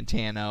with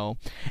Fantano,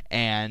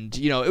 and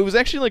it was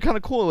actually like kind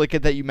of cool, like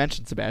that you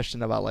mentioned,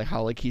 Sebastian, about like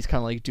how like he's kind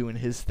of like doing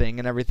his thing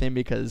and everything,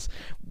 because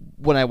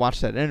when I watched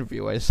that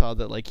interview, I saw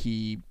that like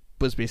he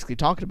was basically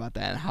talking about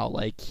that and how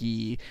like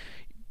he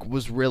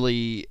was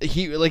really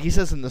he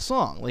says in the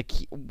song, like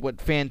what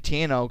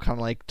Fantano kind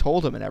of like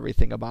told him and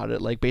everything about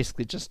it, like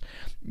basically just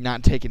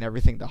not taking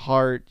everything to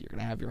heart. You're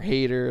gonna have your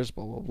haters,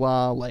 blah blah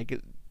blah,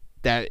 like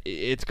that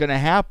it's gonna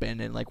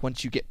happen, and like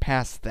once you get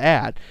past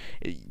that,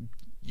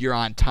 you're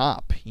on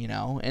top,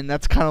 and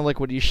that's kind of like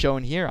what he's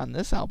showing here on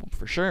this album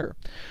for sure.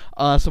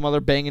 Some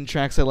other banging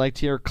tracks I liked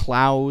here: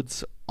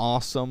 Clouds,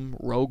 awesome;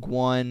 Rogue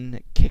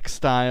One,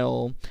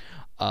 Kickstyle,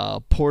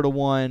 Porta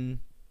One.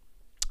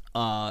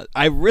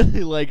 I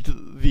really liked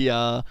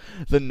the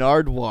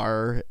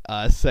Nardwuar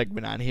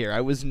segment on here.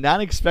 I was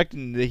not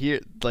expecting to hear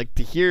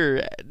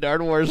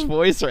Nardwuar's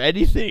voice or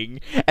anything,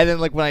 and then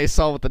like when I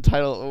saw what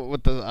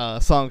the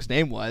song's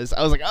name was,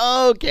 I was like,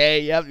 oh, okay,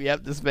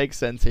 yep, this makes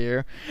sense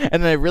here.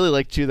 And then I really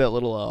liked too that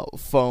little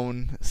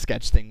phone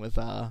sketch thing with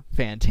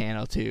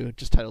Fantano too,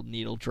 just titled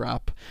Needle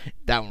Drop.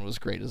 That one was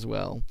great as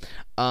well.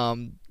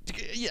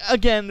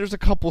 Again, there's a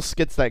couple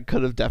skits that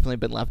could have definitely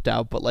been left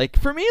out, but like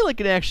for me, like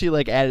it actually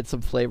like added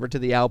some flavor to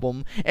the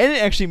album, and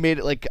it actually made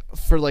it like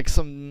for like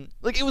some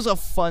like it was a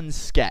fun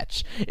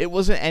sketch. It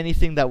wasn't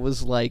anything that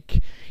was like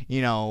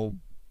I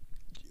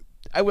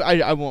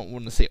won't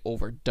want to say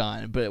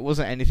overdone, but it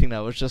wasn't anything that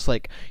was just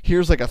like,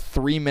 here's like a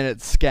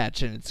 3-minute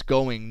sketch and it's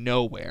going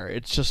nowhere.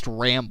 It's just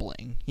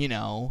rambling.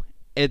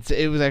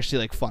 It was actually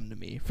like fun to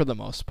me for the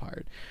most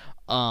part.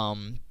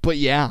 But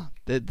yeah,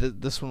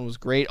 this one was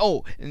great.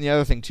 Oh, and the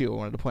other thing too, I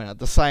wanted to point out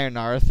the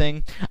Sayonara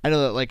thing. I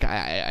know that like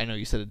I know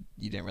you said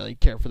you didn't really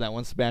care for that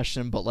one,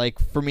 Sebastian, but like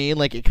for me,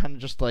 like it kind of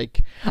just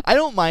like I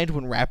don't mind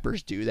when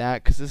rappers do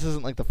that, because this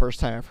isn't like the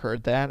first time I've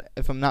heard that.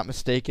 If I'm not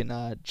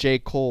mistaken, J.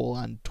 Cole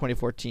on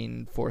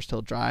 2014 Forest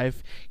Hill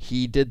Drive,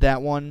 he did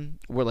that one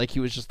where like he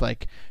was just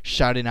like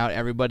shouting out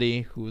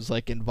everybody who was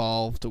like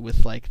involved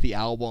with like the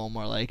album,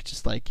 or like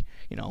just like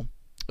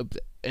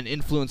an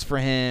influence for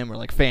him, or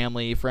like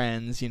family,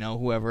 friends,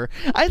 whoever.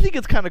 I think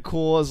it's kind of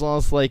cool as long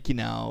as like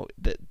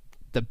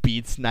the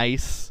beat's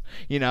nice,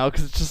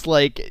 because it's just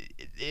like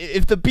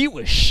if the beat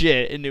was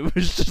shit and it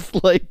was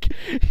just like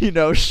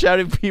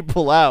shouting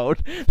people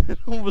out, it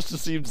almost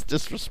just seems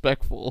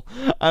disrespectful.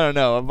 I don't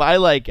know. I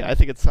like it. I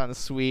think it's kind of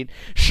sweet.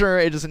 Sure,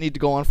 it doesn't need to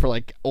go on for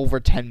like over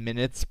 10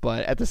 minutes,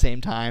 but at the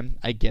same time,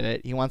 I get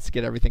it. He wants to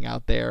get everything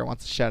out there,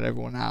 wants to shout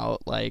everyone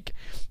out, like.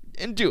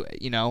 And do it,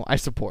 I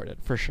support it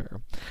for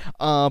sure.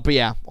 But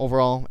yeah,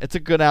 overall, it's a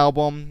good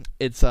album.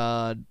 It's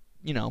not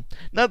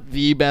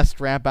the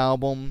best rap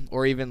album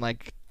or even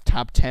like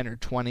top 10 or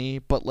 20,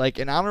 but like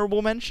an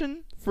honorable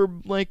mention for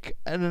like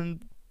a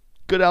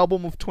good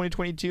album of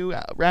 2022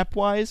 rap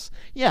wise.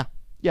 Yeah,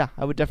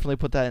 I would definitely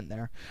put that in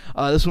there.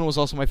 This one was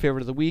also my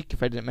favorite of the week,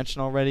 if I didn't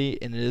mention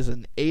already, and it is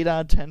an 8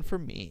 out of 10 for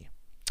me.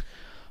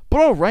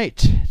 But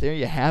alright, there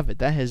you have it.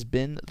 That has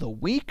been the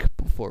week.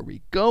 Before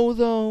we go,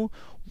 though,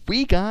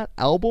 we got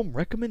album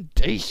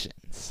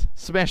recommendations.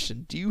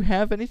 Sebastian, do you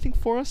have anything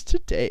for us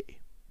today?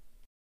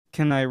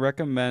 Can I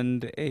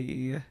recommend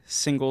a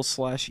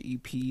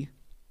single/EP?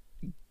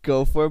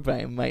 Go for it, but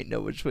I might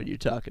know which one you're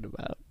talking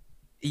about.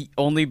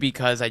 Only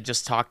because I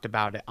just talked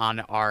about it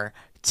on our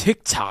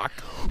TikTok.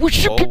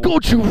 Which you can go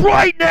to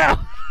right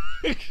now!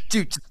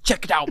 Dude, just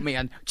check it out,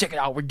 man. Check it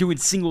out. We're doing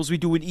singles, we're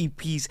doing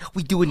EPs,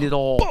 we're doing it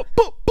all.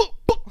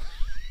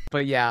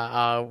 But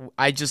yeah,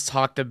 I just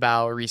talked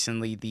about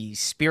recently the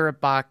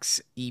Spirit Box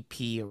EP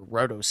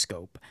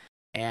Rotoscope,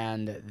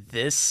 and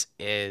this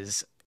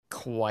is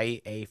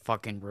quite a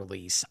fucking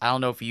release. I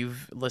don't know if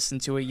you've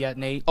listened to it yet,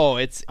 Nate. Oh,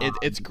 it's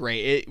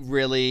great. It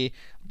really,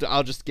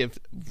 I'll just give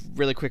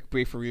really quick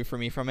brief review for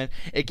me from it.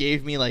 It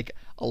gave me like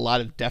a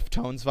lot of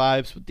Deftones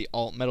vibes with the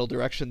alt metal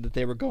direction that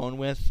they were going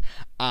with.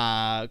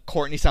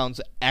 Courtney sounds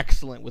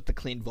excellent with the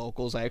clean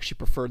vocals. I actually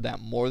preferred that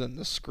more than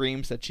the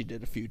screams that she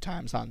did a few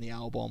times on the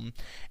album.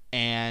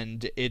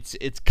 And it's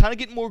kind of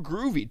getting more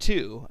groovy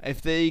too.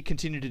 If they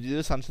continue to do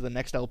this onto the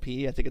next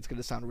LP, I think it's going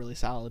to sound really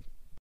solid.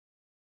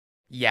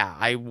 Yeah,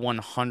 I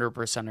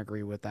 100%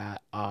 agree with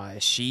that.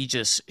 She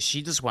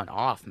just went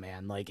off,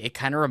 man. Like it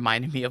kind of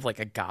reminded me of like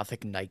a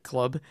gothic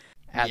nightclub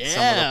at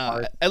some of the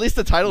parts. At least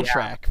the title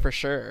track for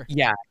sure.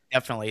 Yeah,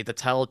 definitely the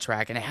title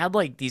track, and it had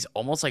like these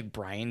almost like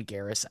Brian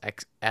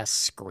Garris-esque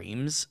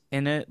screams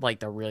in it, like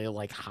the really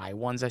like high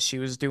ones that she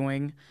was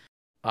doing.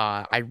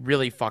 I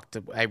really fucked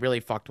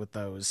with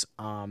those.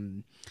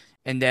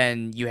 And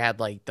then you had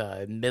like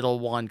the middle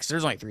one, because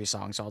there's only 3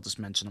 songs, so I'll just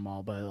mention them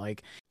all. But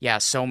like, yeah,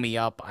 "Sew Me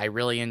Up," I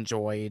really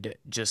enjoyed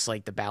just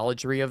like the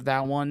balladry of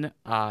that one.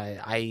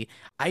 I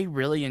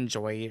really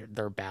enjoy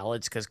their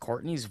ballads because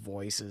Courtney's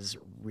voice is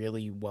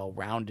really well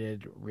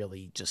rounded,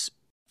 really just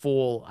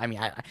full. I mean,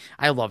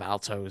 I love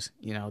altos.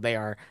 You know, they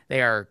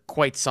are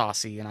quite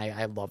saucy, and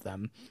I love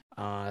them.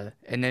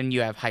 And then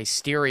you have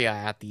 "Hysteria"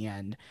 at the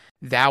end.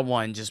 That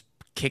one just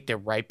kicked it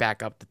right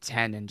back up to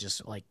 10 and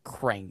just like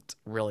cranked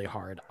really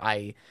hard.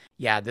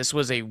 Yeah, this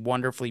was a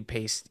wonderfully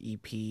paced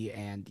EP,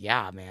 and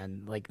yeah,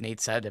 man, like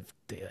Nate said, if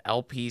the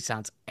LP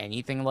sounds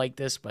anything like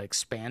this but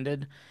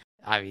expanded,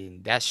 I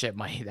mean, that shit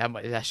might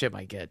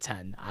get a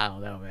 10. I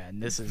don't know,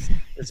 man. This is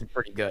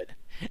pretty good.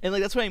 And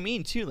like that's what I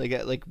mean too.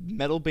 Like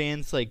metal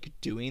bands like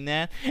doing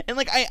that, and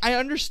like I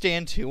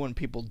understand too when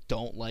people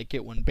don't like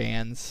it when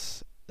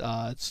bands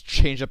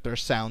change up their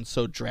sound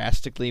so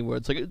drastically where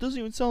it's like it doesn't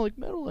even sound like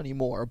metal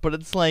anymore. But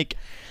it's like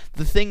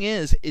the thing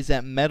is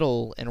that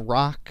metal and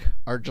rock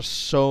are just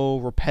so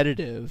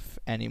repetitive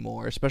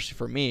anymore, especially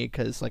for me,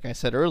 because like I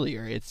said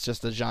earlier, it's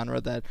just a genre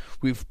that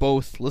we've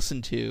both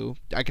listened to.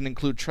 I can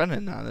include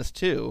Trenton on this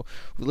too.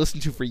 We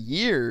listened to for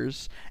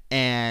years,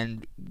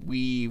 and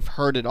we've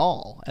heard it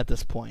all at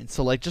this point.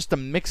 So like just to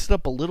mix it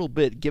up a little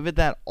bit, give it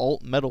that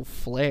alt metal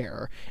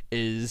flair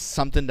is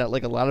something that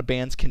like a lot of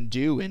bands can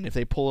do, and if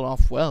they pull it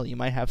off well, you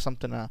might have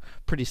something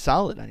pretty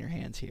solid on your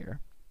hands here.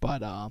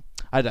 But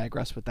I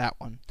digress with that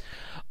one.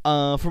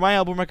 For my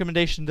album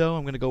recommendation, though,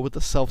 I'm going to go with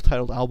the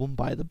self-titled album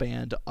by the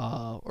band,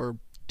 or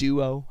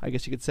duo, I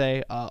guess you could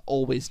say,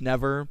 Always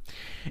Never.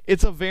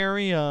 It's a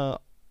very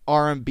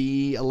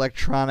R&B,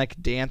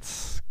 electronic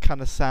dance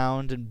kind of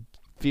sound and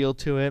feel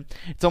to it.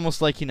 It's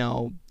almost like, you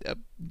know,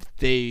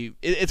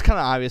 it's kind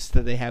of obvious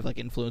that they have like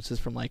influences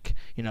from like,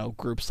 you know,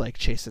 groups like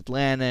Chase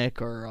Atlantic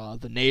or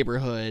The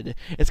Neighborhood.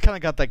 It's kind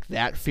of got like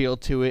that feel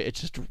to it. It's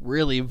just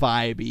really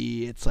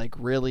vibey. It's like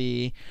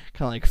really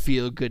kind of like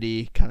feel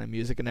goody kind of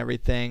music and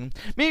everything.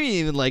 Maybe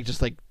even like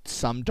just like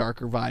some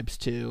darker vibes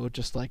too.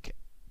 Just like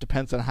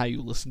depends on how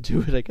you listen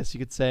to it, I guess you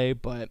could say.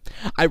 But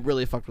I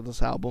really fucked with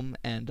this album,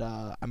 and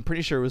I'm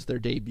pretty sure it was their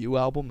debut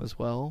album as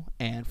well.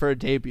 And for a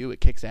debut,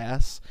 it kicks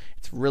ass.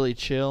 It's really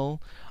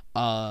chill.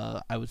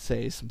 I would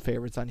say some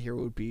favorites on here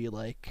would be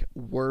like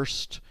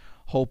Worst,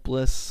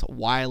 Hopeless,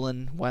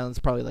 Wylin. Wylin's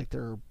probably like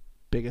their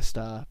biggest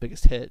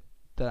hit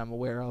that I'm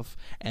aware of,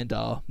 and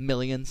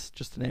Millions,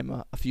 just to name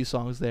a few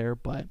songs there.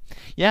 But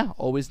yeah,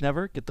 Always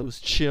Never. Get those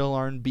chill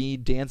R&B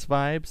dance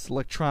vibes,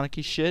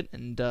 electronic-y shit,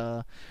 and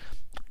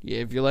yeah,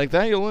 if you like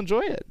that, you'll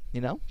enjoy it.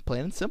 You know,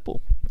 plain and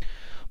simple.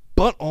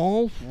 But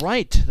all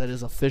right, that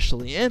is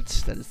officially it.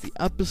 That is the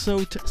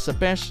episode.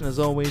 Sebastian, as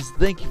always,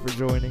 thank you for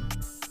joining.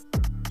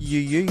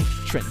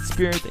 Trenton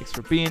Spirit, thanks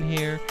for being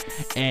here.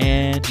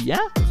 And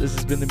yeah, this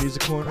has been the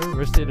Music Corner.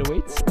 Rest Date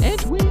awaits,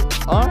 and we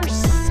are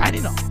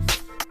signing off.